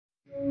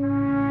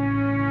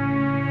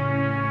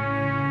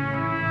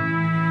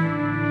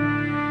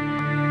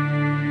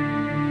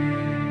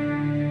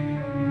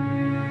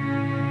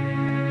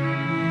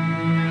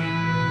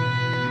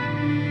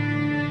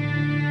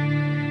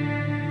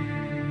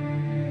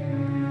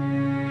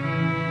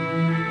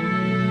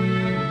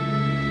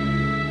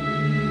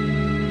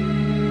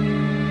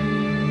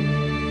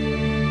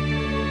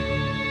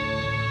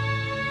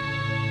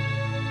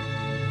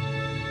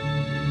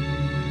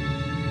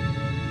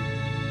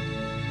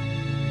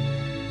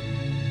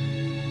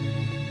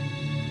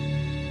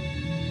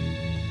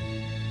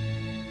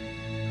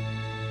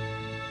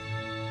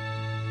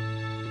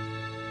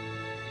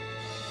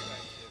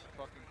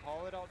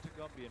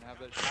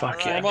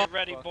Fuck yeah. Get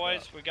ready,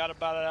 boys. We got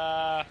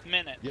about a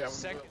minute. Yeah.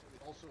 So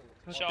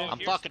I'm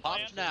here's fucking the plan.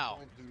 pumped now.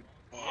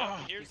 Yeah,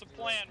 here's the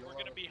plan. We're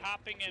going to be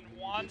hopping in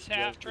Juan's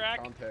half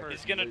track.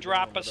 He's going to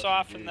drop us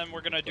off, and then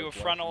we're going to do a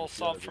frontal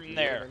assault from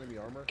there.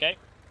 Okay?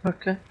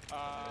 Okay.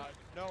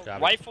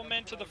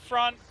 Rifleman to the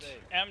front,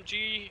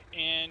 MG,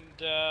 and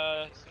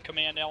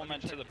command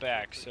element to the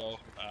back. So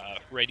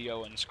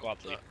radio and squad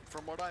lead.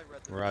 From what I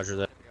read, Roger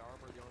that.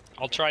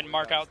 I'll try and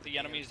mark out the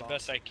enemies the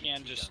best I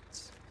can. Just,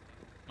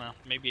 well,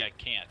 maybe I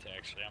can't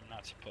actually. I'm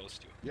not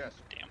supposed to. Yes.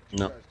 Damn.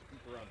 No.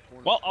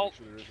 Well, I'll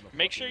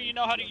make sure you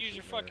know how to use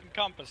your fucking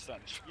compass then.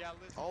 Yeah,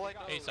 listen,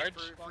 Hey, Sarge.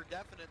 for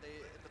definite, in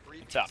the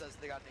brief What's up? it says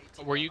they got an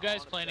 18 Were you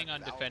guys on planning on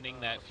effective defending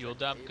outbound that fuel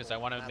dump? Because I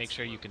want to make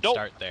sure you can Nope.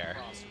 start there.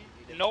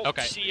 Nope,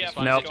 Okay, CF just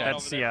wanted is Nope, going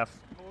that's over there. CF.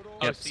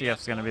 Oh, Yep,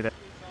 CF's gonna be there.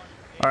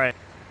 Alright,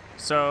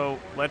 so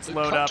let's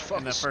load up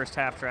in the first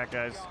half track,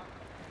 guys.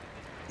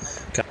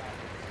 Yep.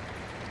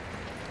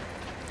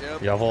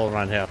 Y'all hold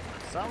around here.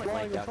 Solid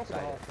link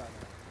outside.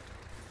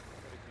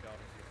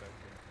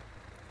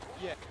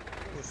 Yeah.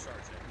 Push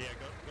Sergeant. Yeah,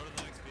 go to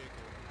the next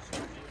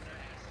vehicle.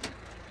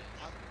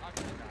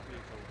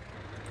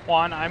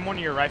 Juan, I'm one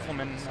of your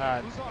riflemen.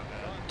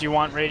 Do you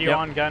want radio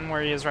on gun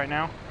where he is right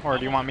now? Or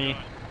do you want me?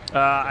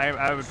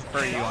 I would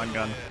prefer you on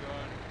gun.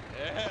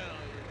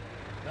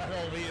 Not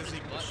only is he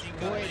machine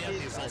gun man,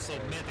 he's also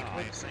medic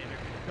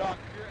man.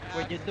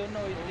 What you don't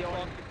know is the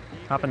only...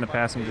 Hop in the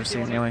passenger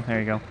seat, Neely. There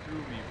you go.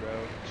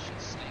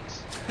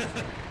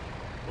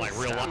 Like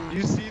real life.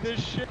 You see this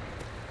shit?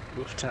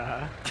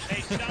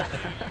 Hey, Sally,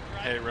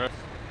 Hey, Ro,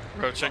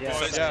 check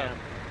this Yeah. out.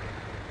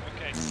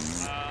 Okay, let's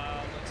see.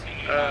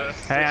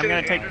 Hey, I'm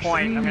gonna take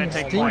point. I'm gonna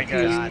take point,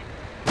 guys.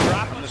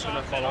 Drop us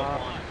off at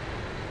Juan.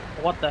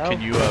 What the hell?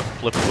 Can you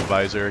flip the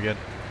visor again?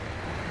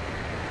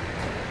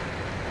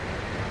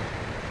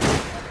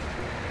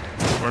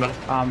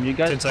 You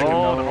guys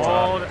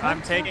Hold.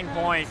 I'm taking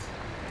point.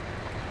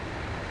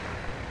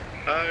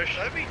 Should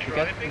I be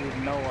driving?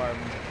 No,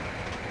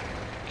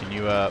 Can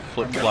you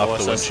flip-flop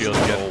the windshield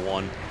again?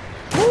 One.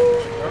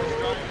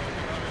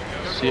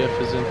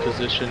 CF is in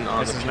position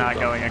on This the is fuel not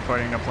dump. going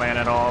according to plan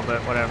at all, but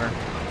whatever.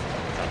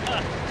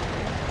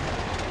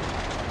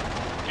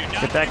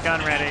 Get that gun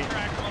ready.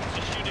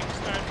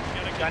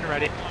 Gun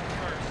ready.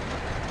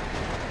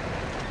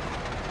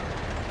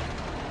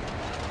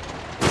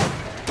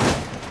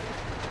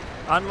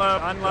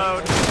 Unload,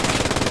 unload.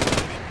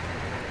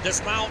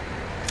 Dismount.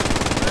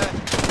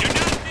 Do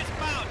not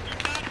dismount! Do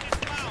not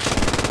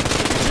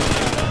dismount!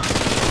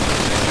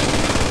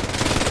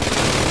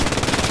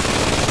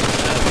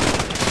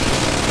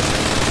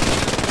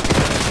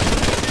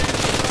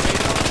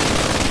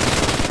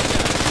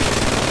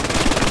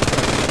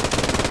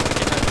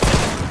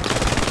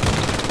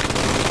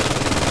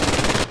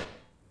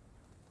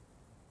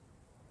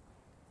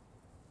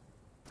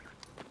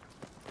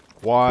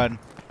 Juan,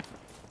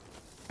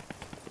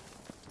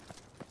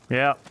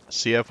 Yeah.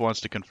 CF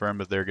wants to confirm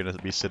that they're going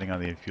to be sitting on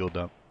the fuel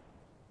dump.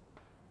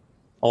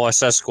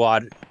 OSS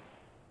squad.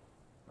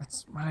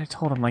 That's what I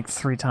told him like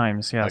 3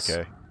 times, yes.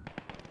 Okay.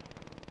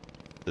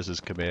 This is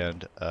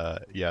command.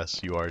 Yes,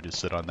 you are to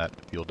sit on that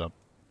fuel dump.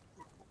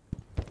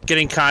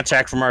 Getting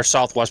contact from our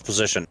southwest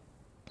position.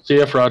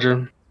 CF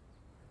Roger.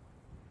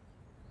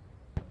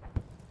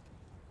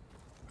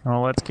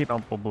 Well, let's keep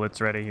multiple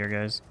blitz ready here,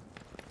 guys.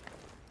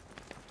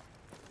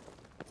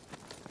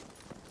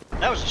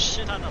 That was a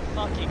shit on the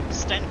fucking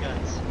Sten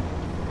guns.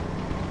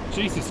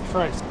 Jesus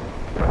Christ.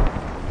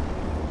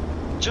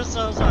 Just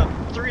those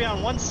 3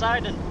 on one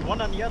side and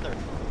 1 on the other.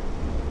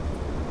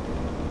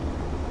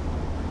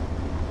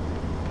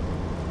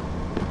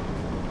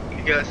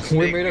 You guys We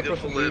make made it the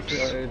for the flips.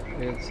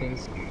 it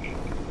seems.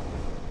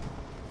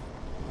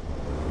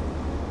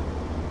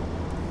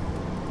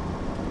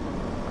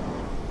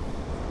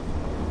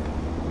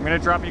 I'm gonna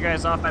drop you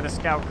guys off by the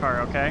scout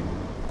car, okay?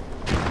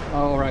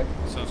 Alright.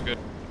 Sounds good.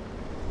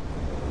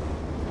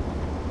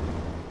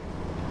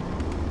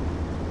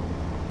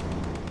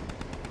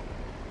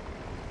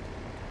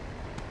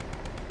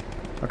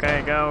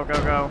 Okay, go, go,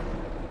 go.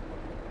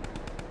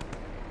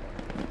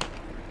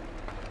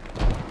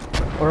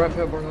 Alright,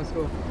 Airborne, let's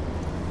go.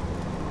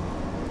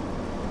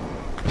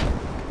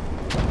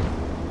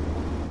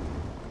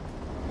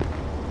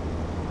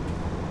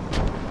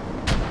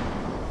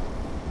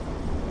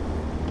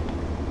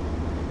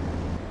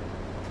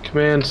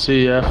 Command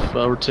CF,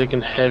 we're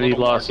taking heavy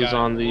losses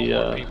on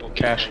the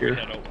cache here.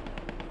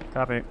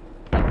 Copy.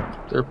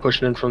 They're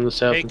pushing in from the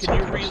south Hey, and can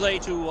you southwest. relay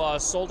to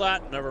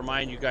Soldat? Never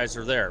mind, you guys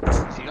are there.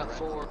 You got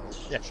 4.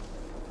 Yeah.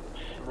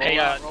 Hey,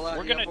 roll out,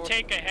 we're yeah, gonna boys.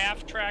 take a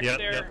half track Yep,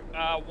 there,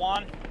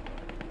 Juan.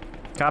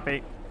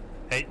 Copy.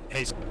 Hey,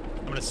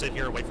 I'm gonna sit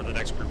here and wait for the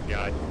next group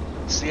guy.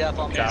 CF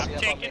on me. I'm CF on me.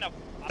 taking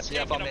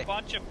CF on me. a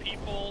bunch of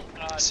people.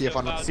 CF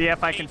on me. See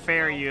if I can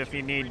ferry you if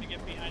you need. To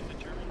get behind the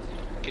Germans.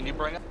 Can you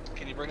bring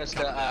us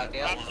to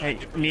Gale? Hey,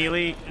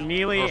 Neely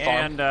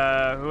and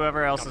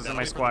whoever else is in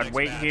my squad,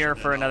 wait here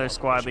for another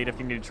squad lead if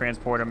you need to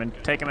transport them, and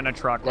take them in a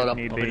truck if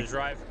need be.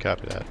 Drive.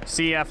 Copy that.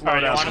 CF Alright,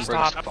 load you up. want us to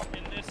hop?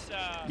 In this,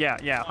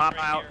 Yeah, hop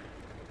right out. here.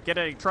 get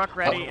a truck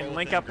ready and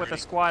link up with a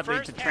squad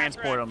lead to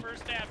transport them.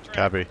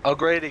 Copy.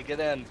 O'Grady, get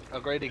in.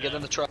 O'Grady, get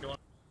in the truck.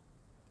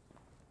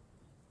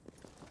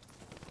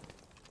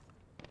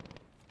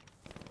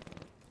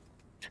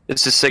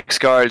 This is 6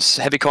 guards.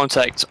 Heavy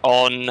contact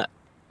on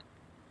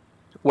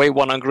way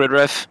 1 on grid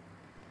ref.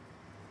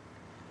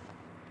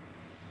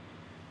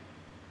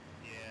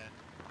 Yeah,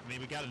 I mean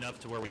we got enough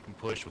to where we can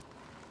push with.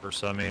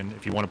 So I mean,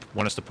 if you want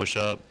us to push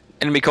up.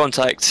 Enemy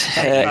contact.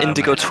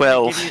 Indigo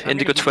 12.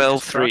 Indigo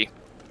 12. 3.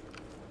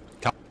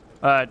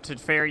 To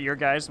ferry your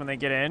guys when they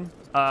get in.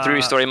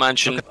 3-story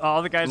mansion.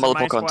 All the guys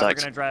multiple in my squad are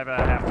contacts. gonna drive a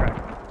half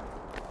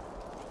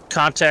track.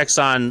 Contacts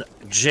on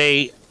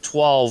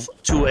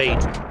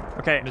J1228.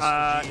 Okay,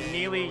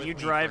 Neely, you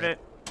drive it.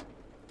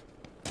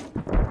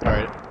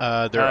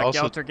 Alright, they're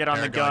also... Gelter, get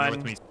on the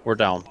gun. We're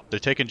down. They're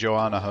taking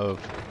Joanna Hove,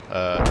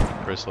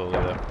 very slowly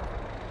though.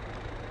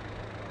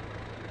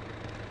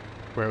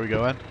 Where are we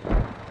going?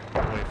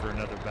 Wait for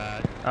another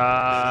bat.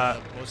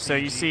 So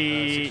you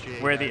see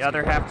where the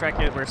other half track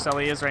is, where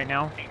Sully is right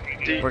now?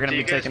 We're gonna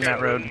be taking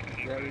that road.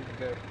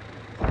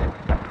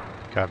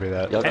 Copy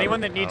that. Anyone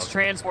that needs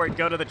transport,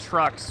 go to the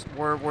trucks.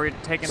 We're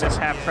taking this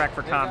half track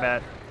for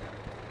combat.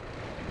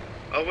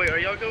 Oh wait, are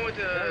y'all going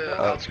to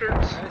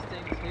outskirts?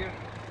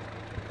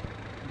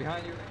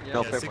 Behind you.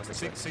 Yeah,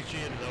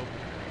 6G in though.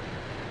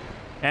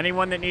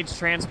 Anyone that needs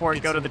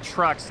transport, go to the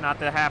trucks, not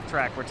the half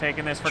track. We're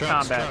taking this for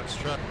combat.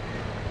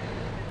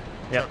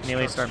 Yep,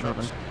 Neely, start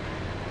moving.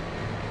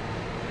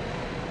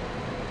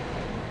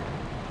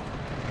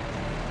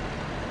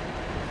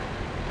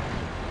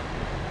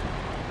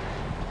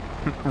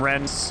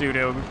 Ren's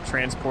pseudo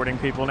transporting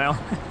people now.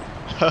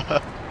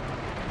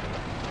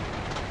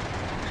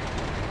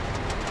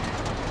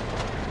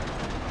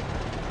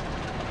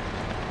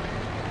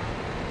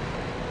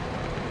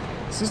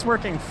 This is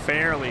working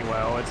fairly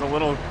well. It's a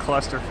little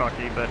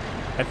clusterfucky, but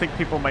I think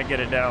people might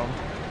get it down.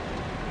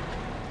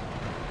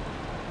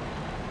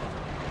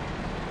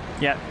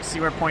 Yeah, see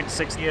where point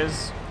 60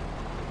 is?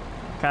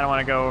 Kind of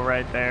want to go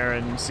right there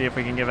and see if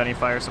we can give any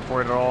fire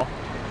support at all.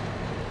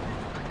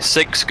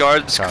 6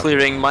 guards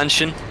clearing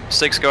mansion.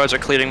 6 guards are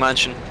clearing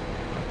mansion.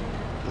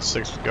 The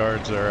 6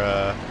 guards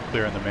are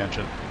clearing the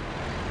mansion.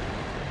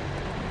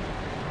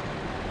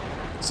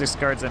 6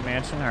 guards at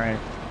mansion? Alright.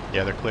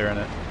 Yeah, they're clearing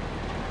it.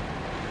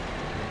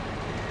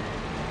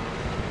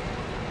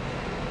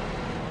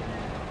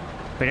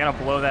 They gotta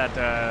blow that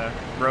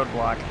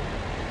roadblock.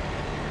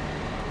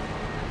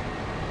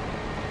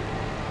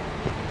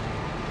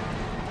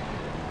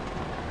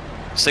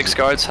 Six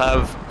guards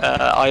have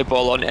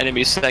eyeball on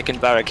enemy second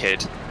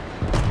barricade.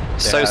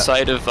 South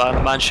side of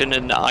mansion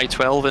in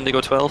I-12, Indigo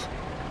 12.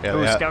 Yeah,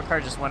 Ooh, scout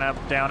car just went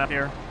down up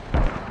here.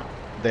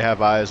 They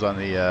have eyes on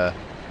the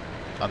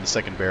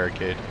second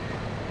barricade.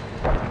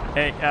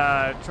 Hey,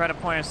 try to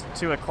point us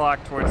 2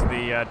 o'clock towards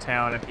the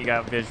town if you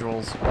got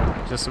visuals,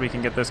 just so we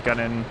can get this gun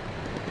in.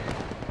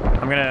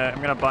 I'm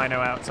gonna bino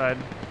outside.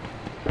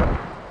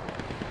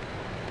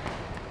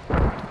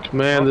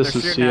 Command, this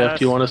is CF.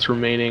 Do you want us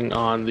remaining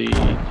on the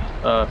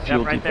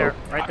fuel right depot?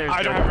 Right there.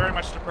 I don't have very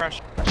much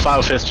suppression.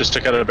 File fist just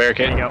took out a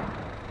barricade. There you go.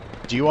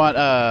 Do you want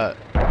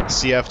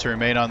CF to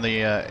remain on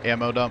the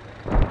ammo dump?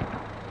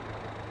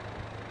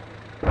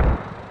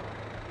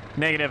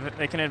 Negative.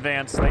 They can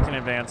advance. They can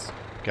advance.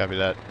 Copy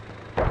that.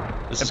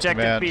 This Objective is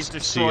command, B's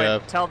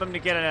destroyed. CF. Tell them to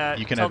get a.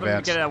 You can tell them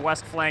advance. to get a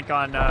west flank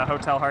on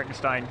Hotel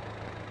Hartenstein.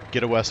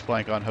 Get a west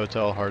flank on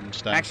Hotel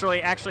Hartenstein.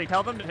 Actually,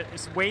 tell them to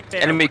wait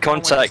there. Enemy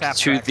contact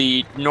to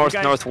the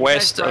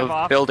north-northwest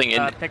of building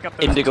in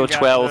Indigo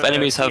 12.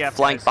 Enemies have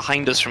flanked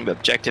behind us from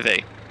Objective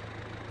A.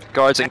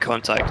 Guards in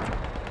contact.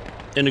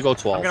 Indigo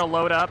 12. I'm gonna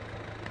load up.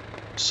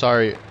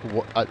 Sorry,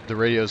 the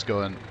radio's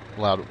going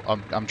loud.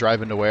 I'm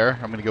driving to where?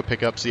 I'm gonna go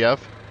pick up CF.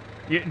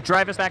 You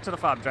drive us back to the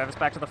fob. Drive us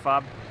back to the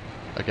fob.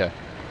 Okay.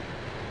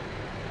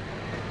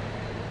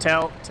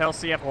 Tell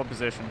CF hold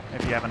position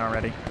if you haven't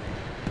already.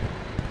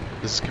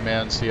 This is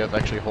command. CF,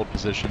 actually hold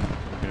position.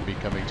 We're going to be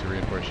coming to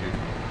reinforce you.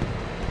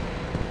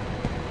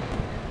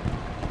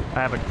 I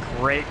have a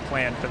great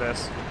plan for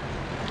this.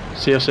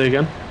 CF, say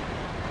again.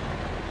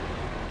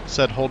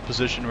 Said hold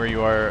position where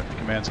you are.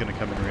 Command's going to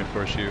come and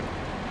reinforce you.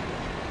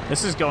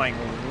 This is going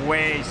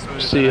way smoother.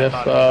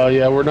 CF,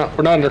 yeah, we're not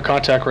under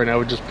contact right now.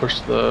 We just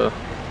pushed their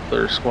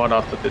squad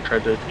off that they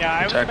tried to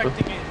I was attack with.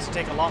 expecting it to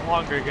take a lot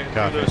longer to get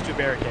through those 2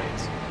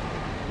 barricades.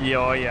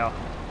 Yeah.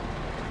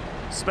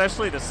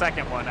 Especially the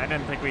second one. I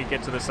didn't think we'd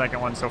get to the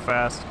second one so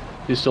fast. Do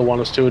you still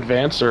want us to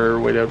advance or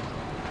wait out?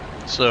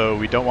 So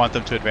we don't want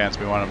them to advance.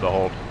 We want them to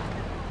hold.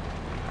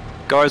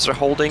 Guards are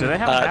holding Do they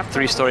have at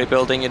 3-story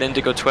building in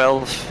Indigo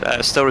 12.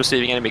 Still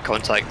receiving enemy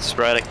contact.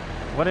 Sporadic.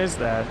 What is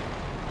that?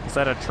 Is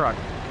that a truck?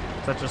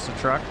 Is that just a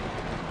truck?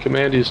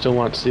 Command, do you still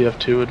want CF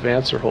to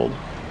advance or hold?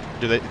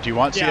 Do you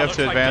want CF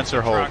to advance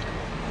or hold?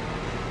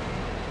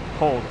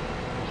 Hold.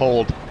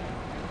 Hold.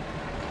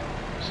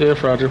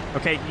 CF, roger.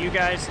 Okay, you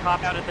guys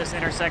hop out at this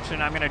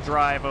intersection. I'm gonna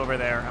drive over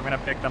there. I'm gonna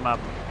pick them up.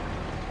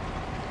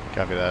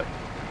 Copy that.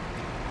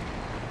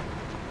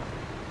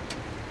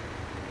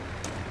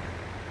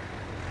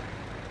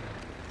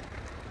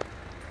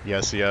 Yeah,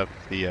 CF.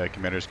 The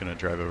commander's going to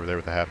drive over there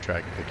with a half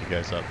track and pick you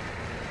guys up.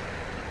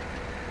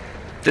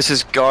 This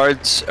is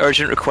guards.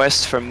 Urgent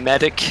request for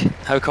medic.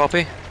 How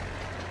copy?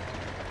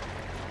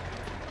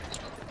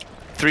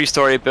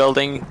 3-story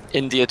building,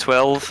 India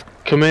 12.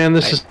 Command,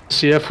 this is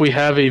CF. We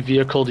have a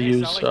vehicle to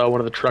use.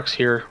 One of the trucks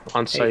here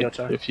on site.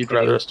 If you'd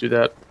rather us do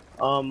that.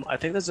 I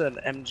think there's an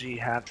MG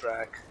half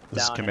track.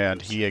 This is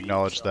Command. He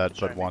acknowledged that,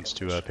 but wants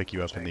to pick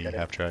you up in the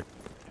half track.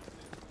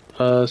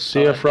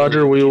 CF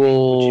Roger, we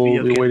will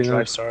be waiting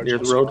near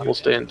the road. We'll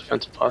stay in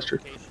defensive posture.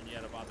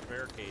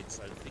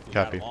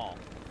 Copy.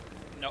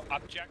 No,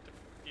 objective,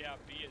 yeah,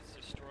 B is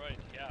destroyed.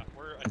 Yeah,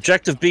 we're...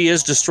 Objective B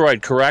is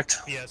destroyed, correct?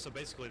 Yeah, so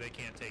basically they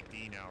can't take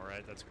D now,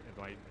 right? That's,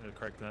 am I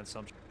correct in that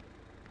assumption?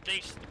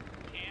 They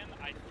can,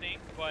 I think,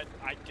 but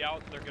I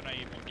doubt they're gonna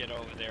even get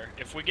over there.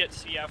 If we get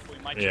CF, we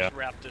might just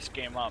wrap this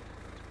game up.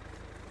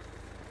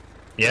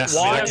 Yeah,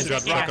 Juan is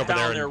taking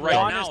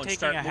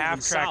a half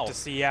track to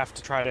CF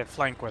to try to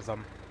flank with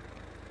them.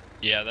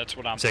 Yeah, that's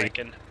what I'm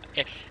thinking.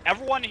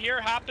 Everyone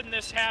here, hop in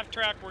this half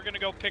track. We're gonna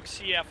go pick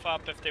CF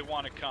up if they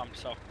want to come.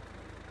 So.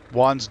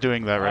 Juan's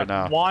doing that right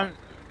now.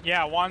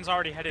 Juan's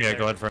already headed there.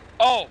 Go ahead for.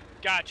 Oh,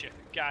 gotcha.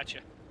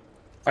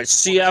 Alright,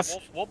 CF.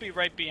 We'll be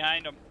right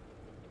behind them.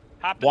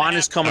 Juan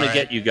is coming to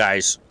get you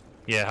guys.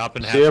 Yeah, hop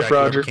in half CF track.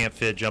 Roger. Can't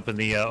fit. Jump in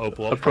the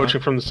Opal.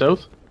 Approaching from the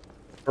south.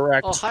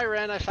 Correct. Oh, hi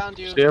Ren, I found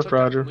you. CF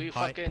Roger. We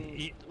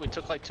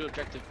took like 2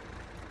 objectives.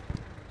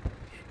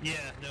 Yeah,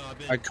 no, I've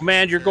been... Alright,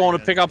 Command, you're going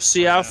to pick up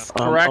CF,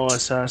 correct?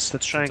 OSS,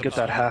 let's try and get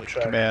that half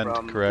track Command,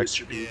 from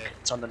correct.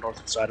 It's on the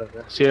north side of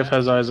it. CF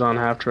has eyes on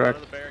half track.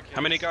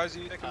 How many guys are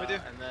you taking with you?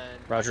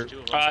 Roger.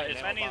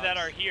 As many that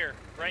are here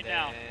right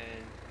now.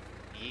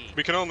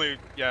 We can only,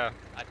 I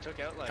took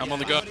out like... I'm on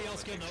the go.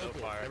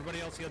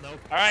 Everybody else get no.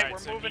 Alright,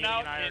 we're moving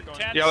out in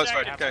 10 Yeah, let's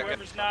seconds. right.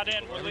 Whoever's not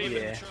in, we're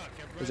leaving. Yeah,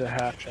 there's a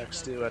half track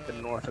still at the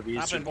north of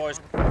Eastern. boys.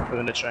 We're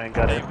gonna try and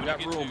get it. We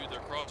got room. The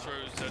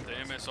crossroads at the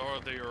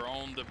MSR, they are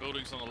on the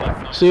buildings on the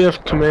left.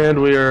 CF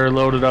Command, we are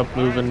loaded up,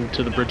 moving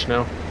to the bridge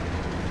now.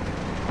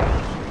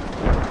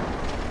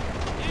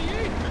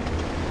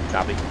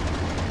 Copy.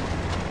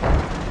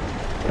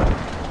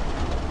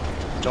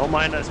 Don't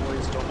mind us,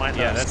 boys. Don't mind us.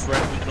 Yeah, that's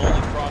right. We can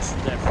only cross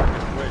that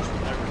freaking bridge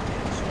with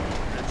everything, so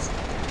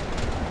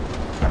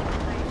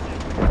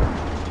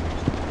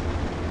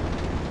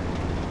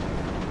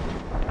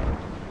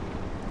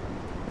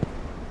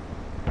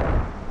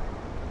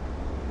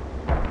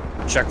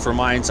that's... Check for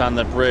mines on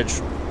the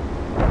bridge.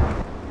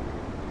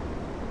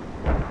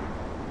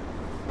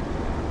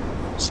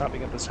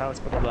 Stopping at this house,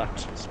 but the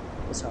left.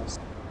 This house.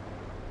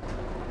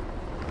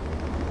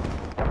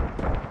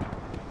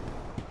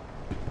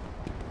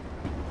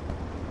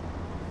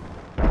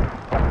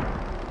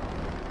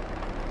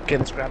 Okay,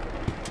 let's grab it.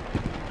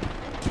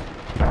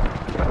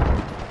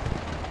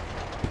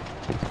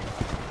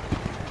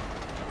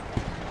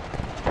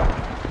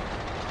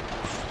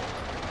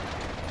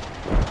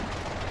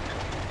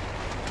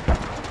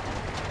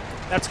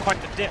 That's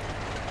quite the dip.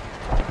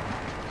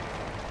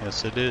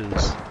 Yes, it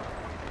is.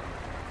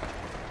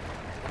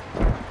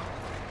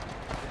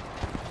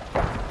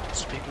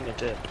 Speaking of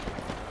dip.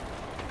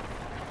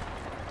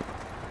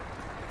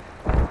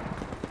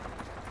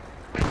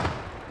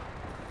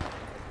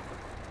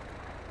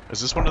 Is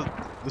this one of?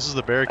 This is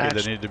the barricade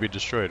that needed to be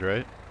destroyed,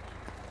 right?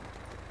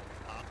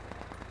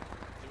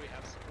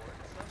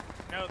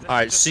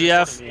 Alright,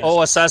 CF,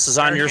 OSS is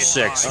on your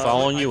 6,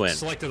 following you in.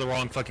 Selected the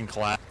wrong fucking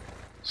class.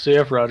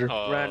 CF Roger.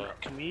 Ren,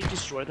 can we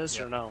destroy this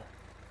or no?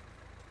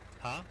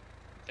 I Huh?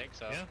 think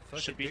so. Yeah.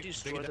 Should we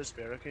destroy this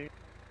barricade?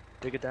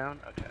 Dig it down?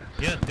 Okay.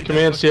 Yeah.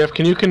 Command CF,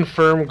 can you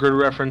confirm grid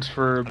reference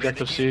for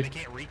objective C? They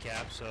can't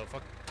recap, so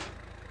fuck.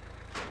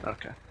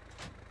 Okay.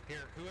 Here,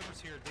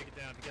 whoever's here, dig it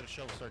down. If you got a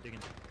shovel, start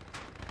digging.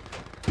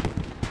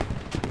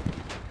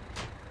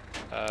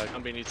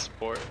 Company needs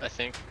support, I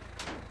think.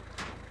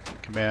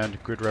 Command,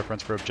 grid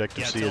reference for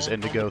objective C is tell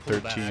Indigo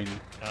them to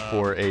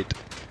pull 1348.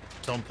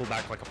 Tell him pull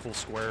back like a full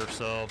square or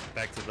so,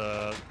 back to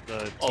the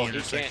Oh, T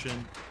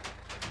intersection.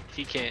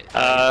 He can't.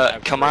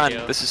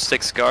 Command, this is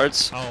 6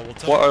 guards.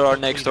 What are our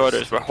next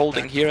orders? We're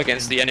holding here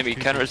against the enemy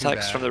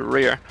counterattacks from the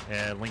rear.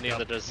 And link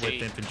Neither up does with he.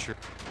 infantry.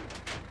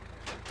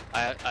 You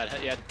had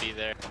to be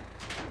there.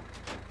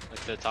 Like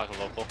the talk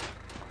local.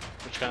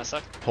 Which kind of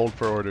sucked. Hold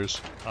for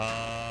orders.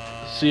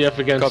 CF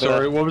again, Copy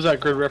sorry. that. What was that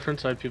grid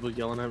reference? I had people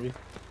yelling at me.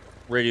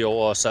 Radio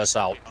OSS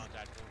out.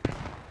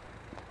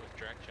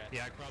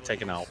 Yeah,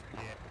 Taken out.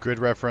 Grid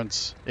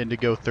reference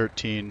Indigo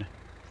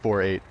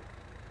 1348.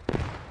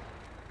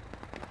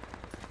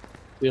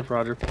 CF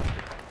Roger.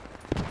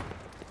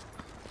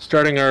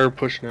 Starting our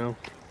push now.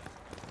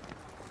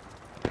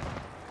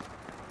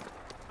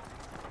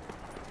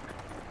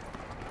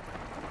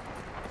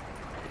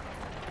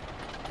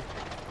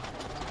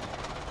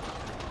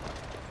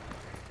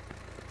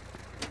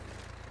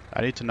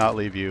 I need to not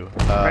leave you.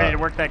 Ready to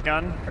work that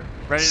gun?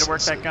 Ready to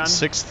work that gun?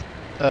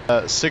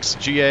 6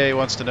 GA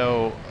wants to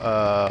know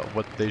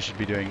what they should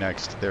be doing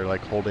next. They're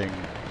like holding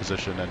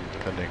position and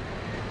defending.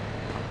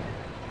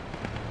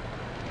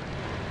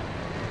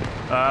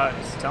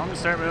 Just tell them to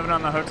start moving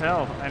on the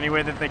hotel any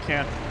way that they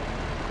can.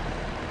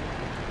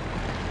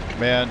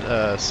 Command,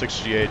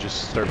 6GA,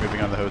 just start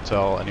moving on the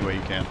hotel any way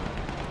you can.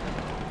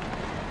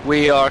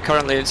 We are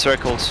currently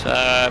encircled.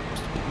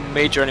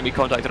 Major enemy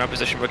contact in our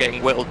position. We're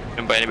getting whittled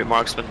by enemy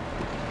marksmen.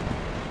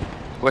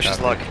 Wish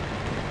us luck.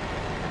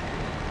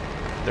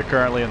 They're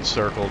currently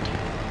encircled.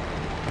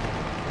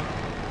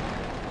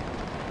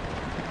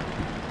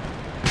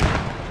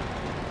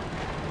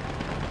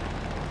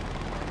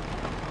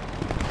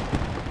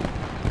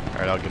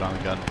 Alright, I'll get on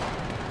the gun.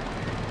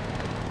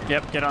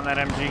 Yep, get on that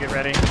MG, get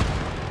ready.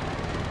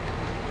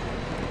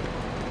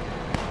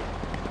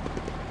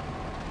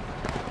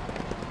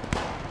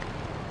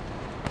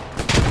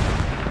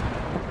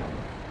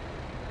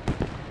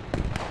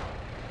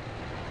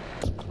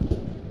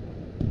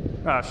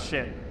 Oh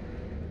shit.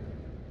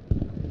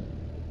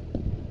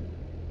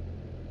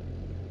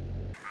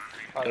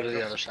 Go to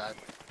the other side.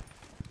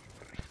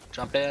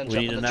 Jump in, We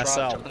need jump in an the truck,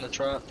 SL. jump in the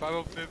truck.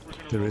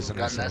 505, There is an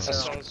Got an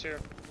SL. SL. Here.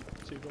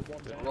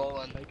 Get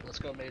rolling. Let's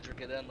go, Major.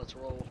 Get in. Let's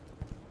roll.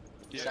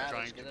 Yeah, Savage,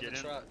 trying to get in get the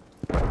in. truck.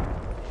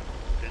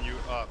 Can you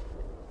up?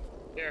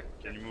 Here.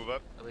 Can you move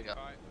up? There we go.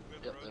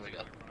 Yep, there we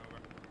go.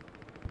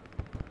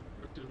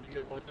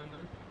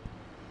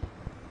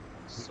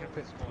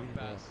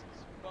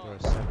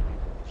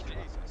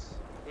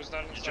 Who's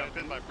not You jump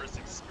in by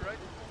pressing strike.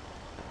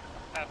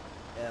 F,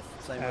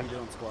 same way you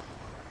doing, squad.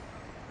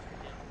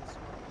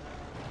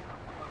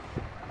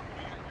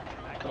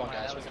 Come on,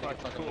 guys. We're gonna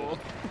get fucking cool.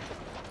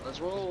 Let's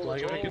roll.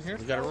 Let's roll. We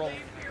gotta roll.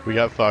 We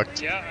got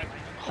fucked. Yeah.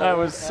 That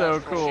was so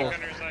cool. Oh,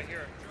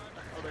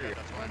 there you go.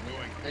 That's what I'm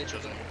doing.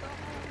 Major's in.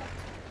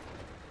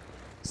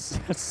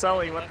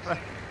 Sully, what the?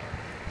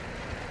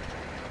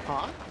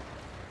 Huh?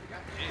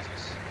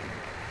 Jesus.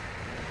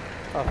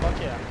 Oh,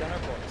 fuck yeah. Dinner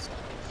boys.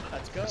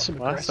 Let's go.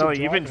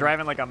 Sully, you've been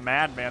driving like a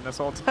madman this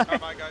whole time.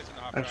 My guys in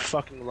the hot I'm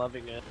truck. fucking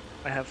loving it.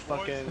 I have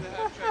fucking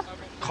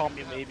Call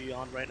Me Maybe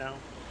on right now.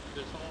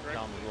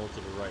 Down the road to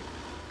the right.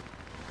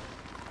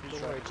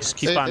 Don't worry, Just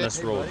Jen. keep on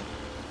this road.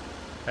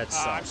 Head I'm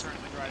south.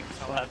 currently driving.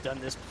 Well, I've done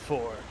this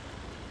before.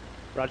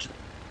 Roger.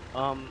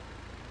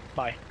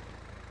 Bye.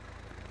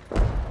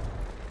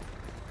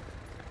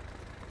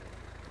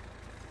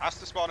 Ask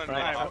to spawn in the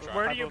hot truck.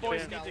 Where do you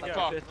boys need to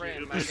go?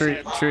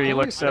 True, you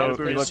look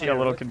a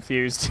little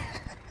confused.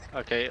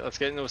 Okay, let's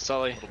get into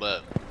Sully. A little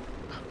bit.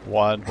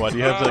 Why do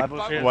you have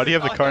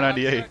the car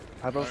 98?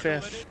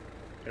 505.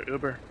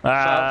 Uber.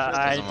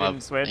 I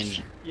didn't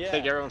switch. Yeah.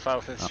 Take everyone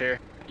 505th here.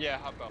 Yeah,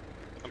 hop out.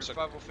 I'm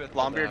sorry. 505th.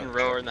 Longbeard and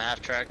Rowe are in the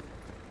half track.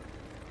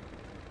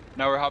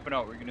 Now we're hopping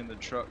out. We're getting in the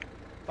truck.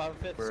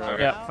 505th.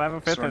 Yeah,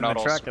 505th in the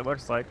also. truck, it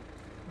looks like.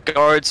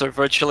 Guards are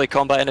virtually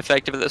combat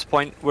ineffective at this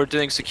point. We're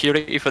doing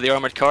security for the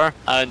armored car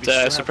and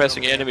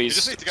suppressing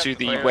enemies to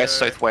the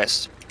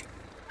west-southwest.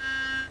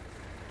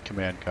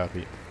 Command,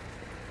 copy.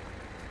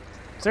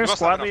 Is there a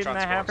squad lead in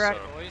that half track?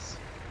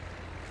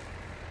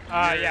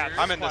 Yeah.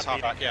 I'm in this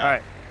hop out. Yeah.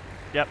 Alright.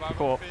 Yep,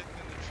 cool.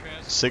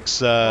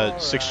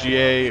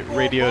 6GA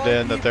radioed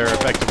in that they're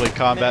effectively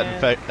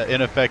combat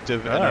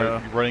ineffective and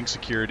are running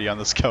security on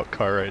the scout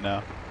car right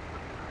now.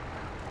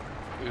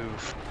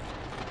 Oof.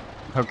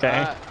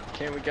 Okay.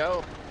 Can we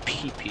go?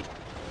 PP.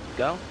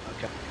 Go?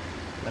 Okay.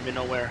 Let me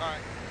know where.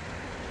 Alright.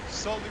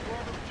 Sully, we're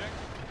on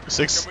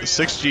objective.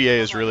 6GA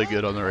is really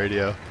good on the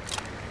radio.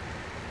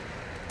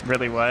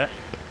 Really what?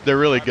 They're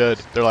really good.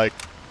 They're like,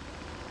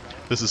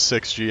 this is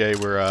 6GA,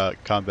 we're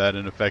combat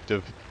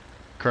ineffective.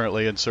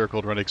 Currently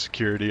encircled, running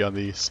security on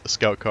the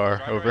scout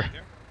car. Over.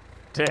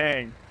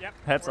 Dang. Yep.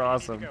 That's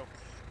awesome.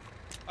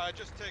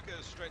 Just take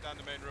us straight down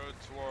the main road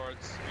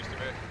towards east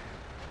of it.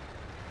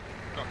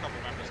 Got a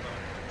couple members though.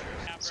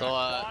 So,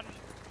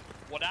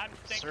 what I'm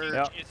thinking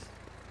sir.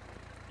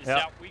 is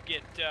that we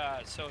get,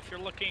 so if you're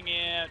looking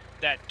at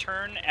that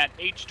turn at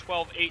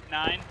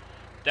H1289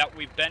 that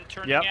we've been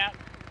turning at,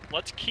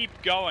 let's keep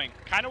going.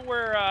 Kind of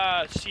where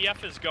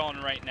CF is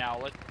going right now.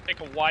 Let's take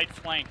a wide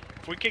flank.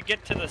 If we could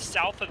get to the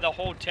south of the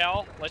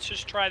hotel, let's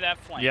just try that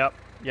flank. Yep.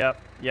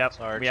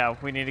 Sarge. Yeah,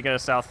 we need to get a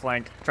south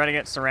flank. Try to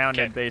get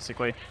surrounded,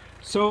 basically.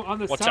 So on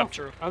the What's south, up,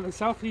 Drew? on the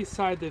southeast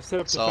side, they've set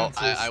up So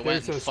defenses. I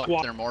went and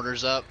fucked their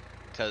mortars up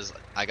because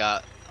I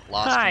got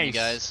lost from you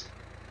guys.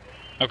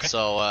 Okay.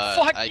 So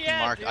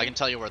I can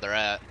tell you where they're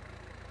at.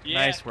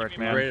 Yeah, Nice work,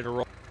 man. Ready to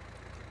roll.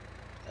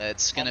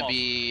 It's gonna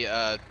be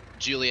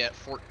Juliet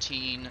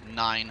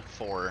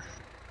 1494.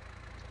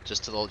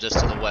 Just to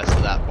the west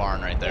of that barn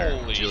right there.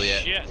 Holy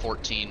Juliet shit.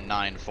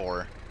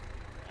 1494.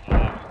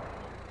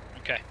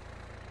 Okay.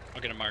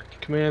 I'll get it marked.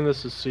 Command,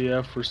 this is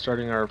CF. We're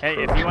starting our.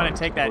 Hey, if you want to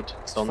take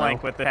that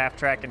flank with the half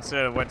track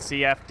instead of what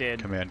CF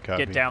did, Command,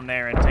 copy. get down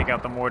there and take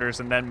out the mortars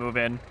and then move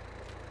in.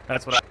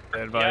 That's what I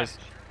would advise.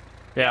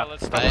 Yeah.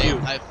 Let's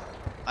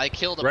I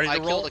killed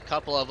a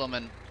couple of them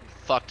and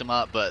fucked them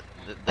up, but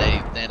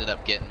they ended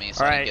up getting me.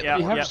 So Alright, I didn't get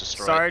the mortars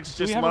destroyed. Sarge,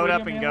 just load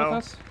up and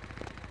go.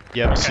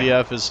 Yep,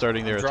 CF is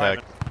starting their attack.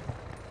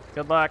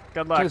 Good luck.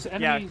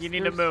 Yeah, you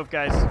need to move,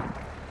 guys.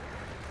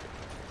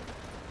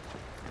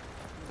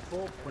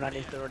 When I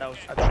need third, I'll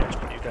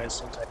transfer you guys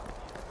sometime.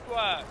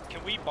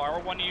 Can we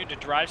borrow one of you to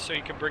drive so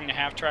you can bring the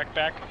half track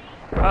back?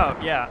 Oh,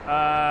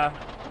 yeah.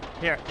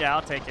 Here, yeah,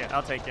 I'll take it.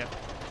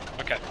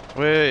 Okay. Okay.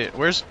 Wait,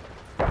 where's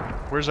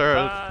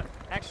our?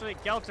 Actually,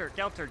 Gelter,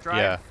 drive.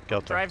 Yeah,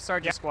 Gelter. Drive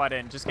Sergeant Squad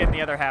in. Just get in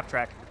the other half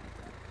track.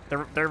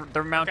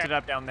 They're mounted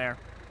up down there.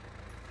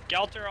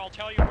 Gelter, I'll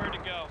tell you where to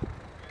go.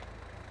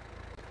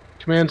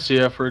 Command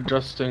CF, we're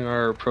adjusting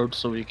our approach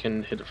so we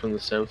can hit it from the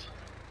south.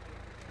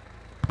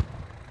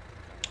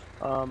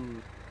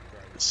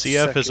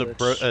 CF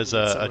is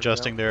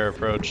adjusting their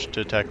approach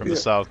to attack from the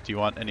south. Do you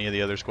want any of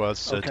the other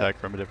squads to attack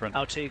from a different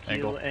I'll take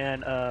angle? you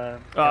and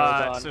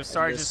So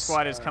Sergeant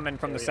Squad is coming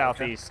from the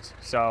southeast.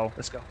 Okay. So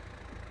let's go.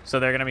 So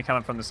they're gonna be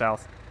coming from the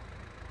south.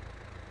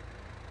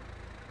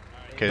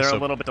 Okay, they're so a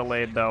little bit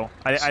delayed though.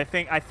 I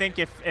think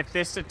if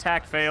this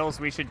attack fails,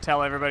 we should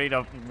tell everybody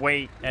to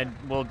wait and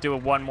we'll do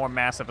one more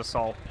massive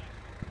assault.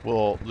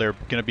 well, they're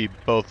gonna be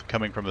both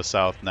coming from the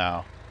south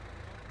now.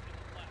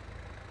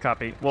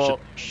 Copy. Well,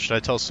 should I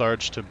tell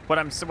Sarge to? What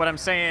I'm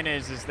saying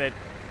is that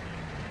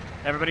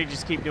everybody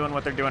just keep doing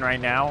what they're doing right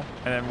now,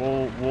 and then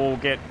we'll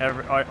get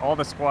all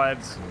the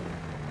squads.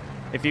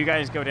 If you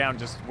guys go down,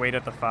 just wait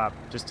at the fob.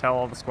 Just tell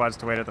all the squads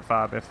to wait at the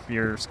fob if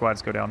your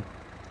squads go down.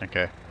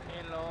 Okay.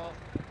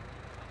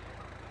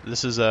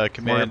 This is a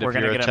command. We're if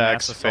your get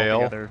attacks a mass assault fail,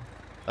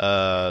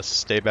 together.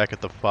 stay back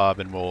at the fob,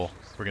 and we're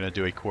gonna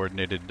do a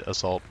coordinated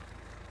assault.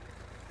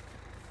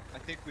 I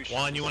think we should.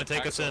 Juan, you want to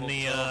take us in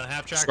the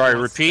half track? Sorry,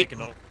 repeat.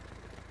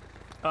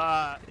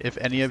 If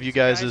any of you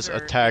guys'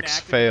 attacks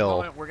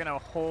fail, We're gonna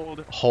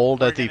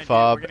hold at the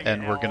fob,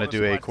 and we're gonna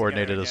do a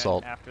coordinated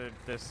assault. After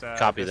this,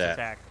 Copy this that.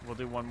 attack. We'll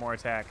do one more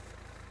attack.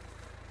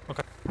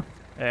 Okay.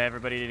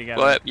 Everybody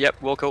together. Well, yep,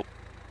 we'll go.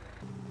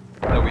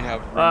 That we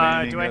have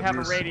do I have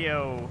a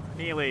radio,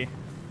 Neely?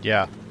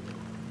 Yeah.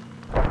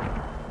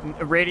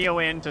 Radio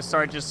in to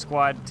Sergeant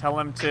Squad. Tell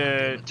him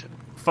to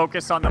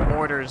focus on the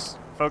mortars.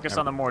 Focus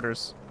on the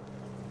mortars.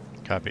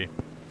 Copy.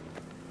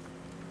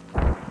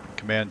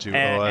 Command to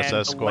And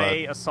OSS squad.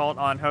 delay assault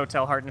on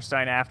Hotel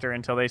Hartenstein after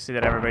until they see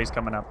that everybody's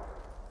coming up.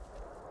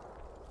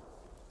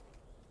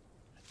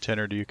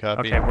 Tenor, do you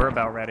copy? Okay, we're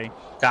about ready.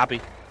 Copy.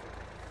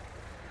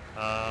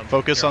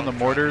 Focus on the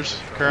mortars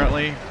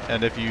currently,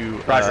 and if you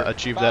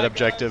achieve that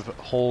objective,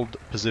 hold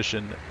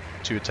position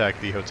to attack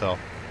the hotel.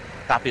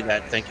 Copy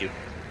that. Thank you.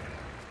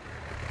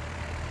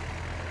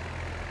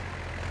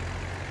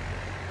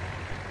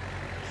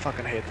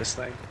 Fucking hate this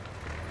thing.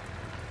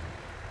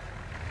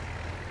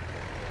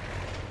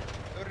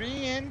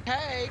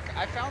 Re-intake!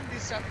 I found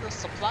this at the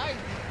supply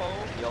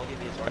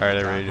depot. Alright,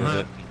 I ready to do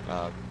it.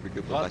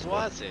 What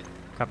was it?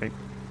 Copy.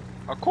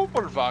 A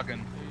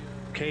Koppelwagen.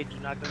 Okay, do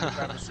not go in the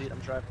driver's seat. I'm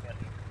driving it.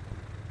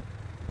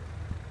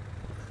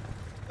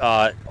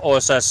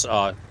 OSS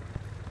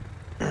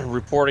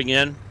reporting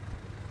in.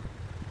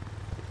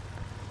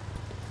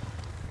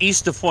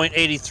 East of point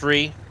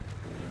 83.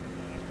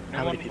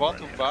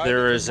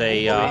 There is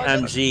a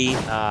MG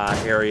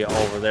area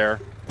over there.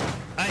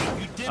 Hey,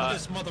 you did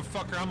this,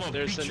 motherfucker! I'm gonna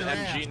There's beat an your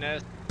MG ass.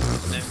 nest. An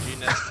MG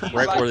nest.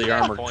 Right where the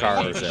armored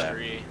car is at.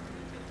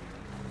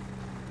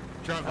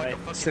 Alright,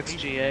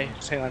 6GA.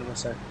 Just hang on one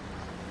sec.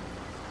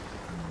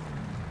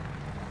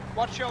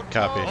 Watch your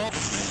Copy.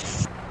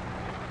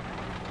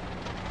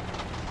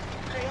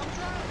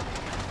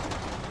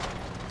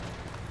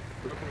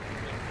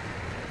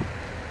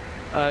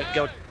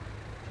 Go.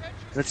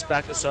 Let's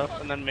back this up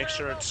and then make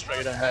sure it's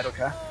straight ahead,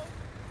 okay?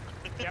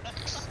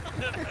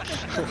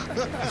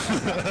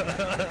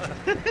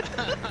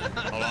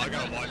 Oh, I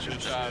gotta watch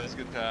this. It's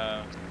good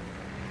time.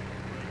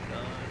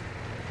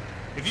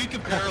 If you can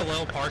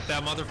parallel park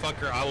that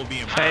motherfucker, I will be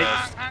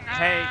impressed.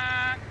 Hey,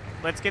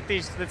 let's get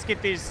these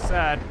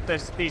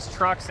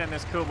trucks and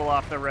this Kubel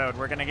off the road.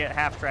 We're gonna get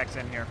half tracks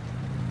in here.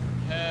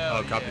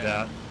 Oh, copy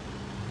that.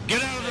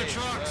 Get out of the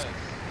trucks!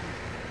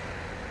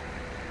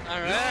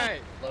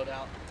 Alright. Load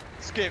out.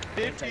 Skip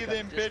 50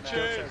 them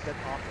bitches.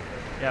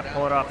 Yeah,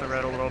 pull it off the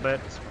road a little bit.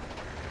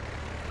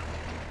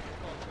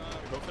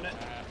 Hoofing it?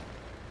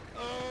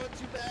 Oh,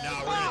 too bad. No,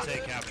 we're gonna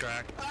take half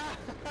track.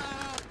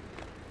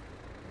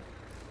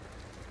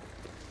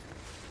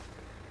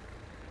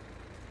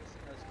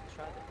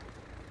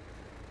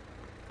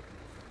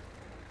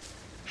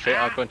 They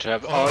are going to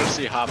have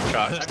RC half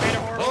trucks.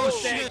 Oh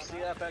shit!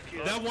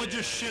 That one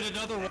just shit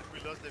another one.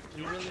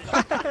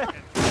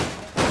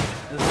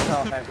 This is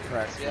how half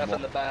tracks. CF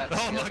in the back.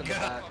 Oh my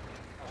god.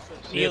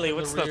 Neely,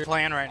 what's the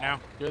plan right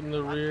now? Get in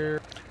the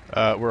rear.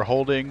 We're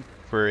holding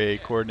for a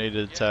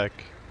coordinated attack,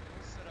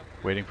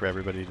 waiting for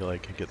everybody to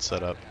get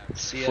set up.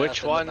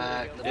 Which one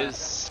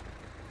is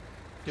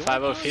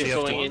 505th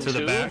going into?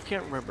 the back? I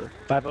can't remember.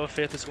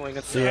 505th is going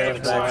into Yeah, the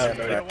back.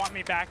 Do you want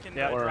me back in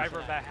the driver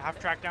of that half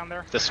track down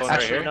there? This one right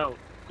Actually, here? no.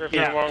 Griffin,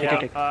 Yeah,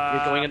 okay.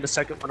 You're going in the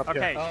second one up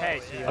Okay,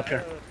 here. hey. Up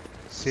here.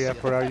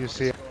 CF, where are you,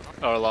 CF?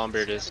 Oh,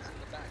 Longbeard is.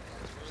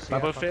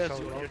 505th,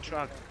 in your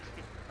truck.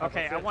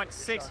 Okay, I want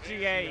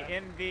 6GA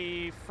in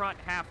the front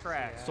half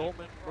track.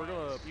 Soltman, we're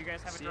gonna. You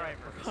guys have a driver.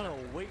 We're gonna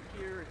wait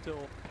here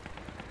until.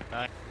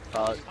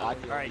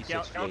 Alright,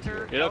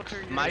 Gelter, You look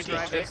Gelter, mighty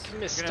you're thick, gonna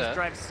mister.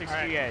 drive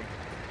 6GA.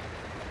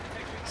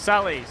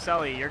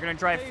 Sully, you're gonna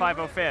drive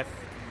 505th.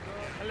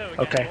 Hello again,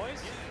 Okay.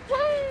 boys.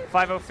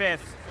 505th,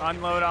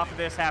 unload off of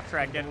this half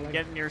track. Get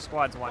in your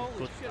squads one.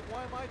 Holy shit,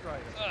 why am I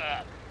driving?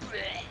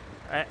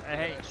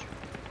 Hey,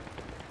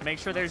 make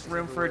sure there's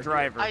room for a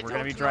driver. We're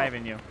gonna be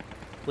driving you.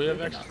 We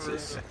have extra room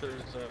if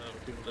there's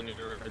people that need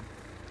to ride.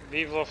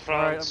 Vive France.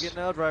 Alright, I'm getting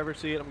out, driver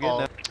seat. I'm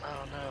getting out.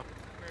 Oh no.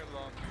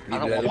 I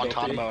don't want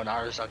Guantanamo in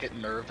ours. I'll get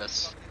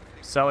nervous.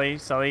 Sully,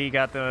 you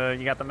got the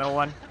middle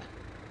one.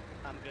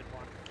 I'm good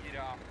one.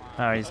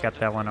 Oh, he's got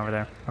that one over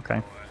there.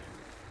 Okay.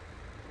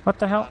 What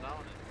the hell?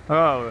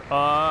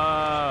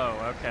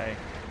 Oh, okay.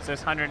 Is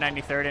this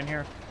 193rd in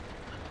here?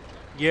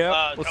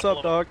 Yeah. What's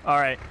up, dog? All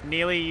right,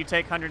 Neely, you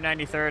take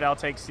 193rd. I'll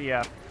take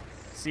CF.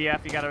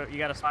 CF, you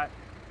got a spot.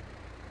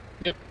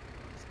 Yep.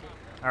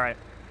 All right.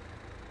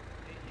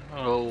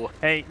 Oh.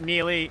 Hey,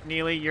 Neely,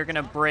 you're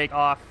gonna break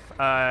off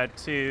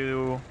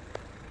to.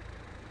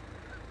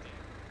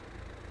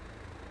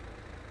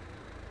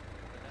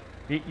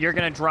 You're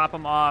gonna drop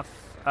them off.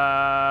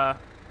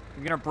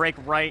 You're gonna break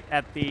right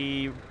at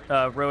the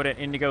road at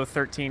Indigo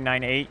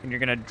 1398, and you're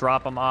gonna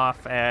drop them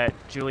off at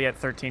Juliet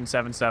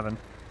 1377.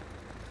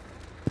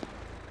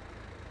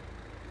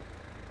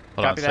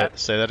 Hold Copy on, that?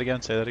 say that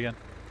again. Say that again.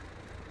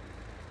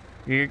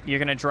 You're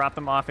gonna drop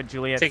them off at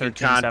Juliet Taking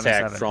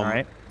 1377. contact from all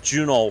right?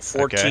 Juno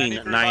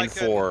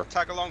 1494.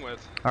 Tag along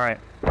with. All right.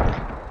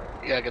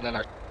 Yeah, get in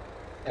our.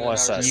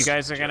 OSS. You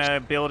guys are gonna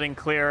build and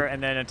clear,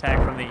 and then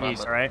attack from the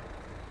east. All right?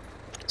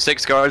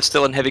 6 guards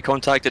still in heavy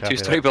contact at Copy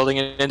 2-story that. building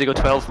in Indigo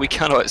 12. We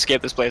cannot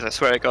escape this place, I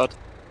swear to God.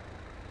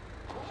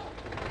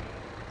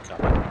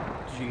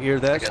 Did you hear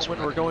that?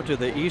 Someone, we're going to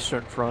the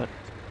eastern front.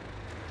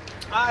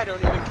 I don't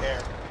even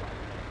care.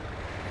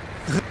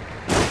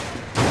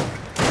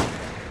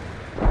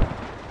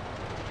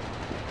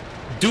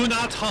 Do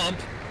not hump.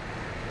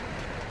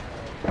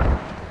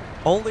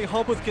 Only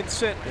hump with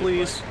consent,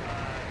 please.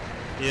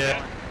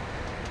 Yeah.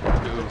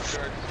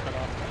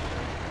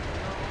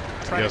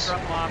 Try Yes. to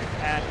drop them off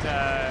at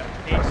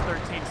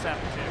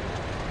H1372.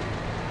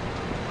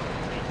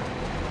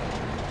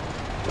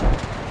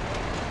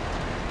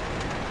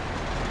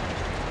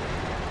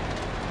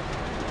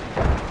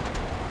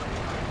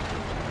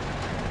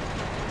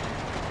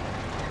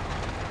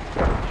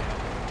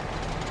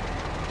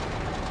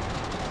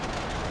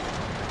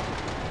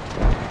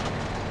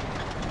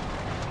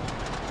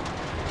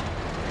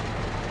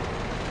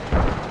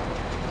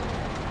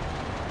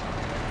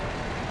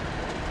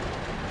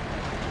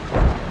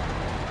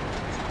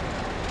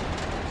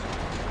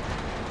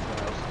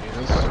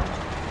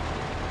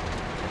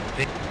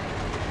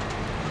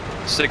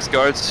 Six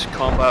guards,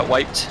 combat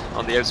wiped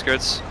on the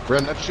outskirts.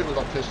 Ren, that shit was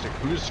autistic.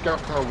 Who's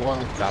Scout Car 1?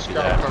 Who's Copy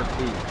Scout that. Car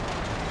 2?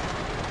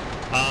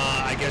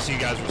 I guess you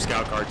guys were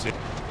Scout Car 2.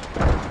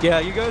 Yeah,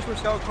 you guys were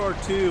Scout Car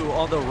 2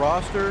 on the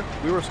roster.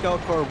 We were Scout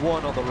Car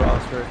 1 on the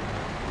roster.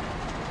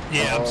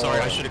 Yeah, I'm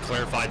sorry. I should have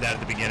clarified that at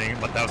the beginning,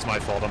 but that was my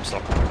fault. I'm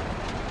sorry.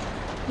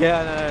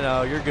 Yeah,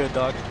 no, you're good,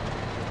 dog.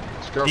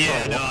 Scout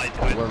Yeah,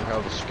 Car no, 1 learn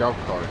how to Scout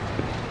Car.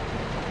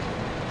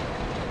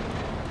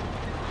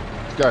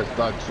 These guys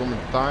died so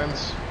many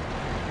times.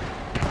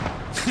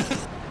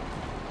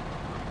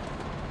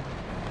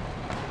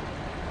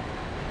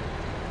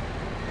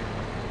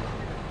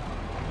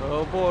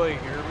 Oh boy,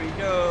 here we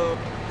go.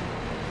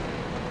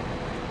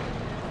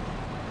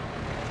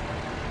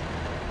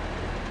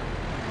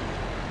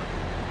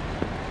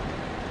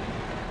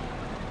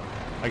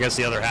 I guess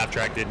the other half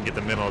track didn't get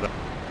the memo that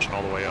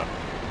all the way up.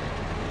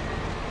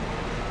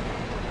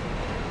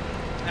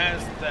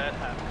 As that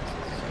happens.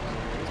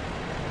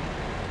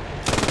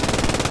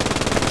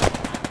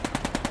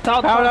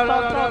 Out.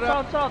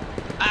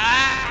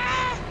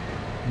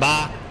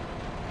 Bah.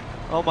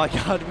 Oh my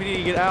god, we need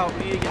to get out.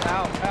 We need to get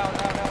out. Out.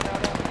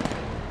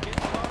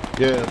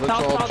 Yeah, let's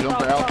all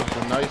jump out of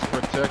the nice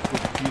protected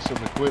piece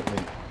of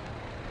equipment.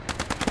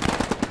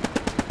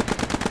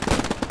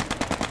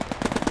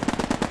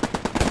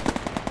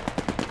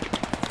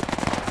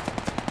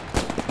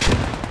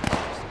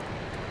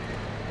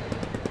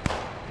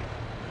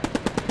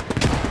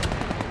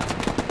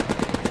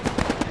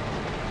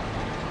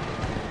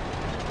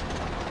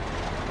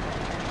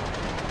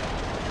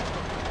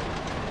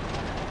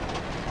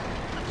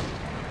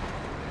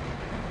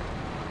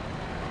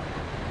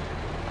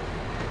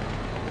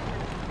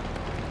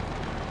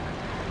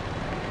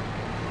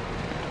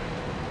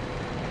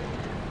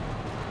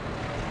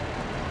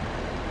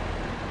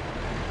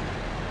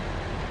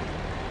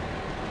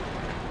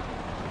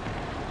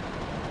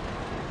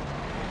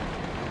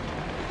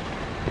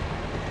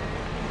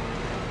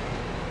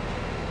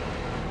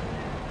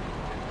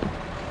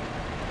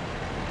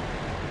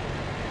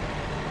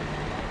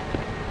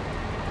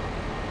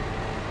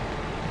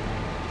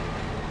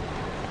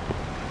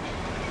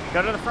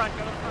 Go to the front.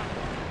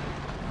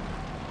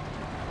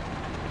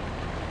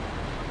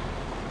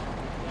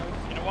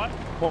 You know what?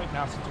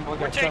 Now, since we only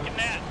We're got taking seven.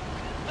 that.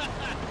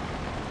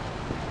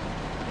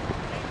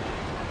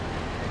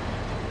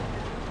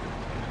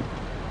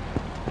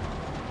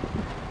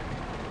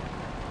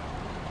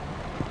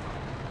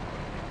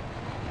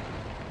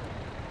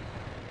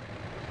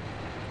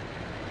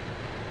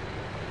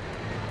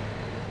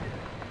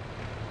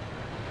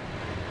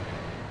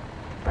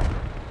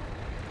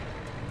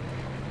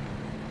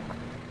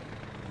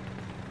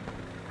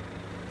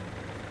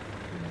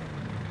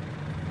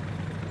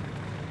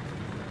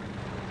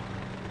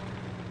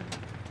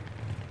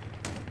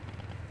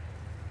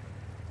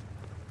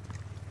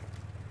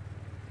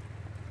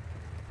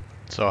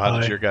 So how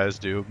did your guys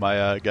do?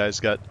 My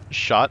guys got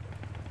shot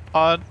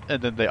on,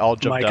 and then they all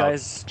jumped out. My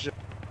guys,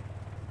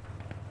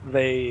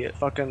 they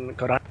fucking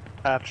got out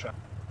of trap.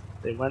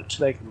 They went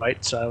to like the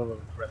right side of the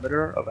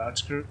perimeter of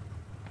outskirt,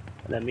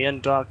 and then me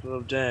and Doc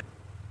moved in.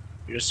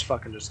 We just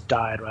fucking just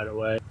died right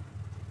away.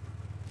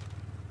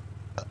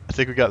 I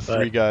think we got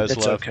 3 guys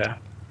it's left. Okay.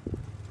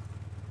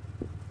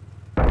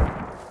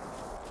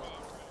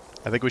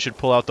 I think we should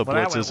pull out the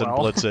blitzes and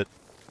blitz it.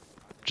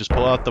 Just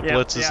pull out the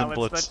blitzes and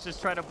blitz. Let's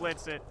just try to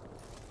blitz it.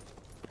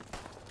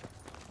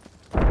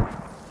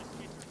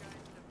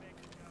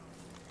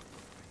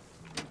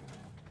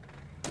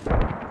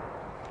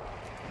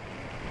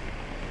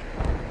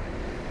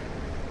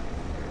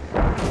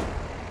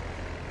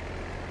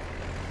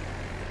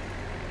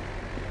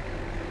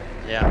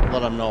 Yeah, let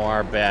them know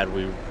our bad.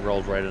 We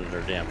rolled right into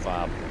their damn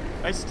fob.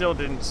 I still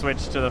didn't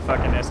switch to the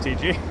fucking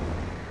STG.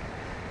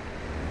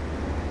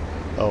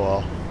 Oh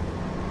well.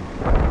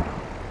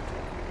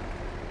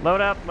 Load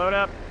up, load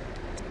up.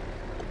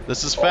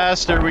 This is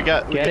faster. We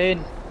got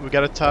in. We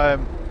got a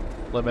time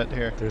limit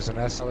here. There's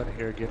an SL in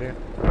here. Get in.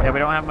 Yeah, we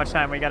don't have much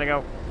time. We gotta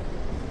go.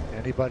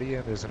 Anybody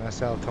in? There's an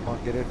SL. Come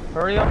on, get in.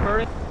 Hurry up,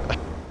 hurry.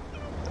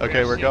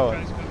 Okay, we're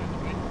going.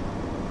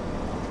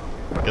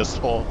 Guess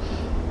we'll,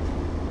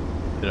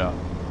 you know.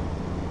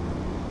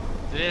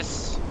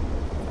 This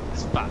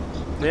is fun.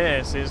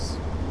 This is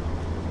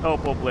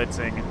Opal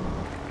blitzing.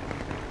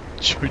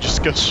 Should we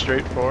just go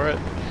straight for it?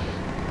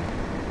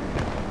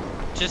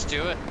 Just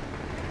do it.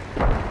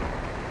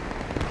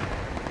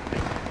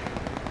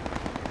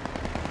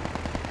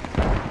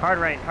 Hard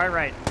right, hard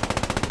right.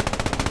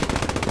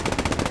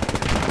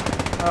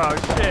 Oh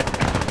shit.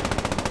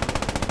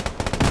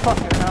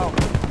 Fucking hell.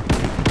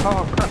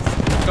 Oh Christ.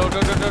 Go,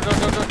 go, go, go, go,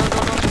 go, go, go, go,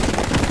 go.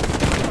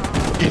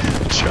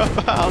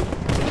 Jump out.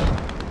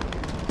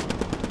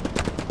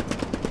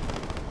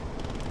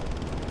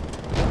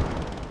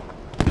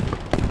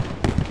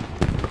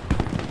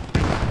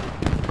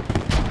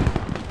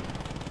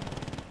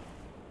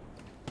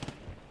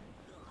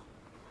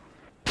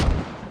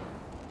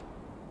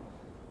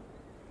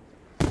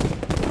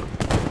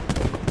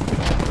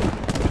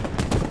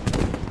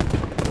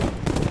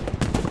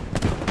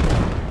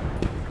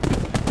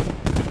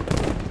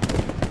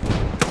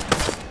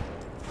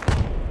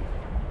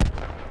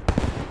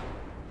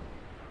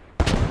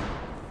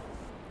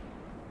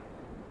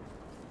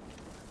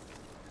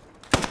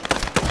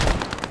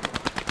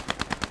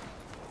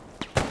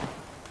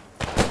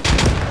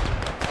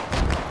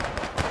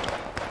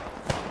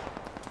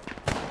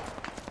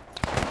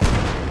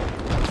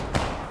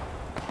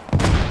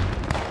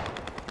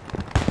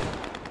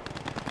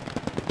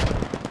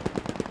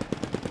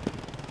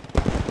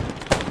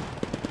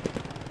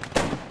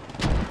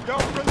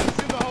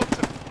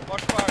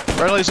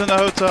 Friendly's in the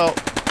hotel.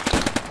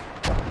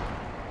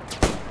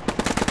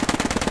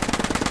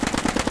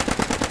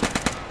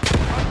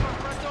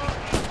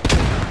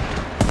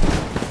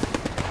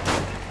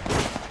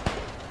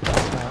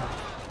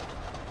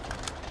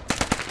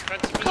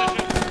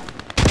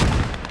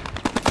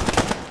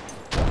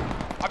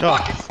 Oh,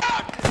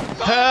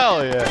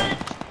 hell yeah.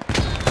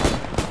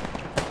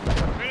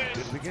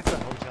 Did we get the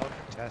hotel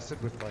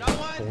contested with like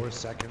 4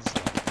 seconds?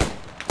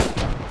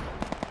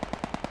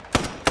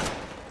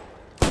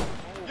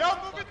 Yo,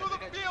 moving through the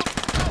field!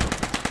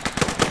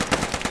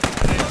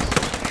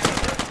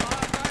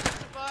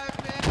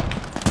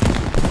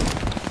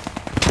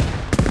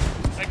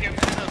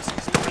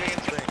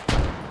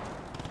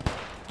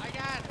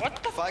 What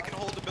the? If I can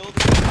hold the building,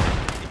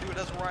 you can do it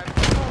as a rhyme.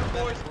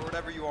 Boys, or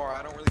whatever you are,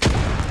 I don't really care.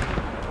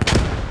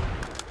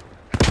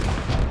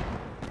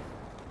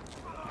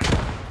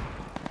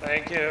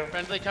 Thank you.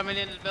 Friendly coming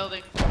into the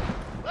building.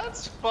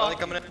 That's fun.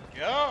 Coming in.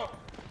 Go!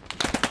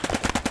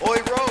 Oi,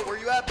 Ro, where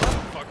you at, bud?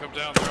 Fuck, I'm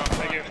down, bro.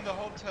 Thank you. In the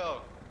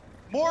hotel.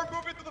 More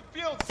moving to the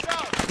field,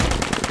 south!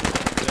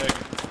 Sick.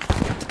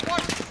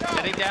 Watch south!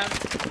 Sitting down.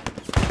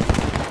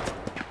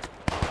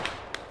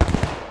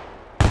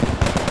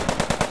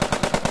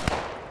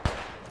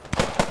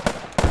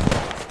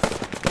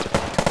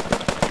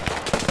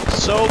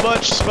 So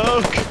much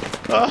smoke!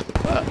 Fuck!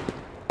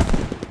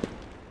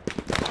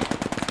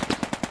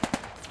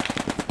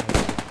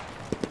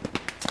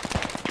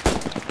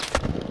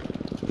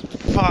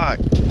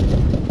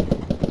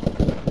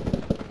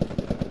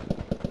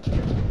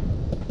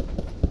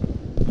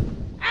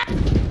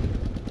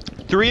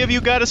 Three of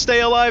you gotta stay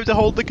alive to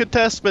hold the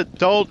contestment.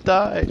 Don't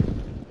die.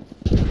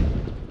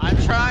 I'm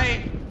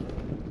trying.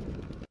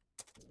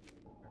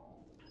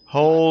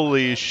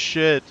 Holy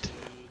shit.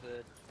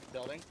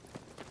 Building.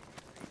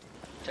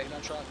 Take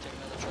another truck, take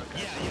another truck.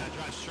 Yeah,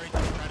 drive straight.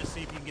 Try to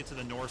see if you can get to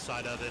the north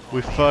side of it.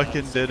 We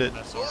fucking did it.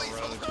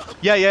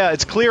 Yeah,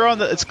 it's clear on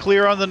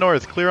the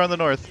north. Clear on the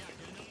north.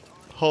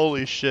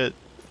 Holy shit.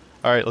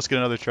 Alright, let's get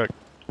another truck.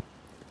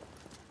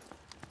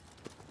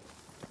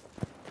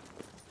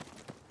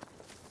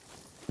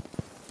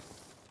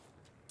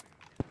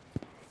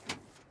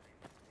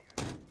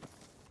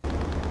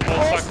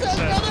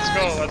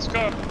 Let's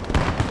go.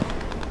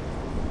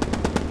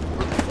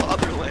 We're the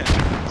fatherland.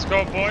 Let's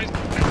go, boys.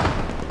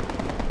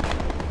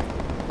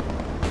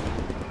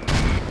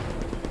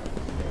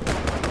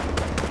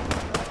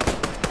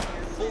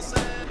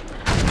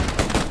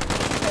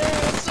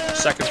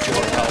 Second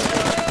floor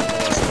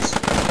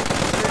health.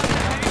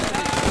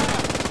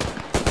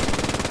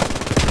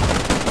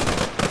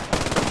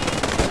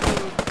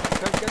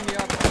 Get me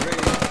up, Ray.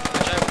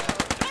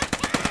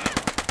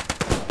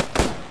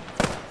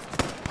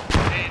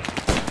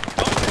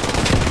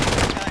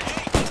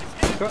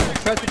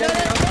 Try to get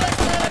me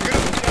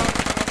up.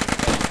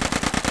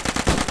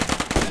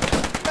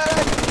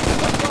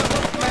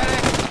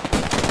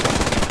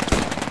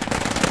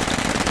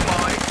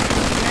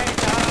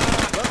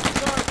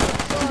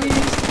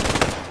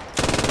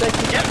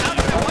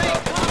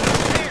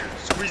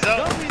 Squeeze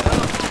out.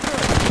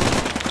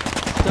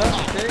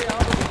 Stay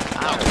out of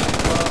the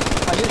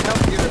I need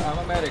help here. I'm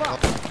a medic.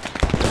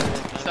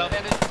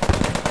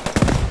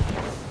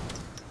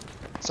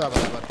 Sorry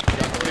about that,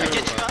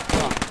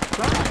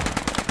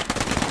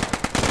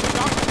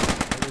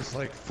 It was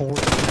like 4.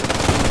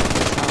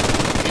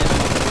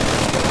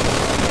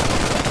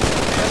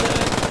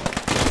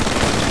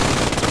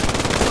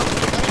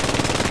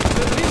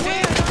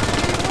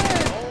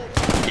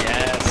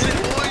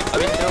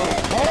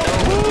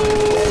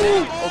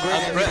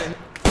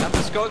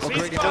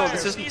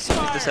 This isn't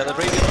to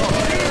celebrate.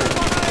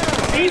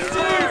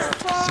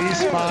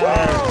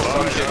 Ceasefire!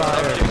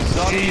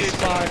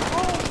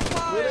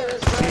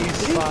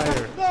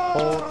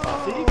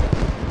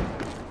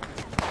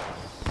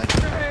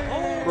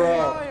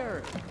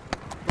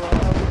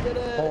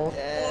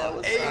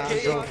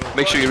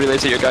 Make sure you relay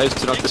to your guys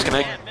to not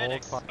disconnect.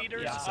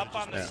 Leaders up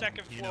on the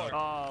second floor.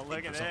 Oh,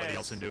 look at Somebody this.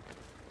 else can do.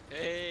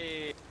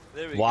 Hey,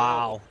 there we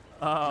Wow.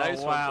 go. Oh, Nice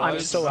wow. one, I'm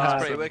boys. so That's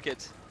happy. pretty wicked.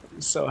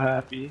 I'm so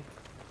happy.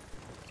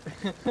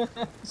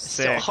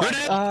 Sick. Put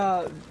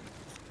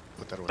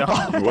that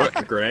away.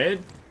 What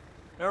grade?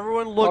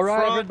 Everyone look All right,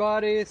 front.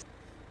 everybody. Nice.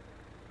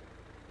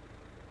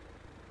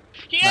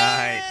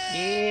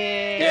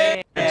 Yeah.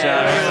 Good job, Let's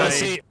everybody.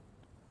 see.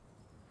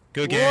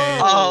 Good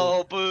game.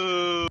 Oh,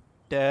 boo.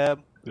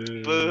 Damn.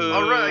 Boo.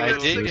 Alright, I I got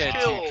did 6 get 2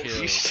 kills.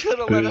 kills. You should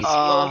have let us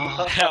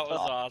know. That was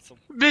awesome.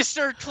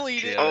 Mr.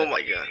 Cleated. Oh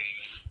my god.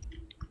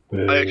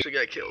 I actually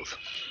got kills.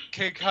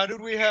 Okay, how did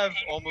we have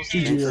almost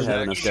the Thanks for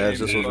having us, guys.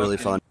 This was really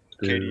fun.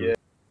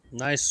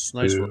 Nice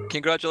work.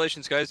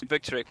 Congratulations, guys.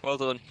 Victory. Well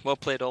done. Well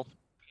played, all.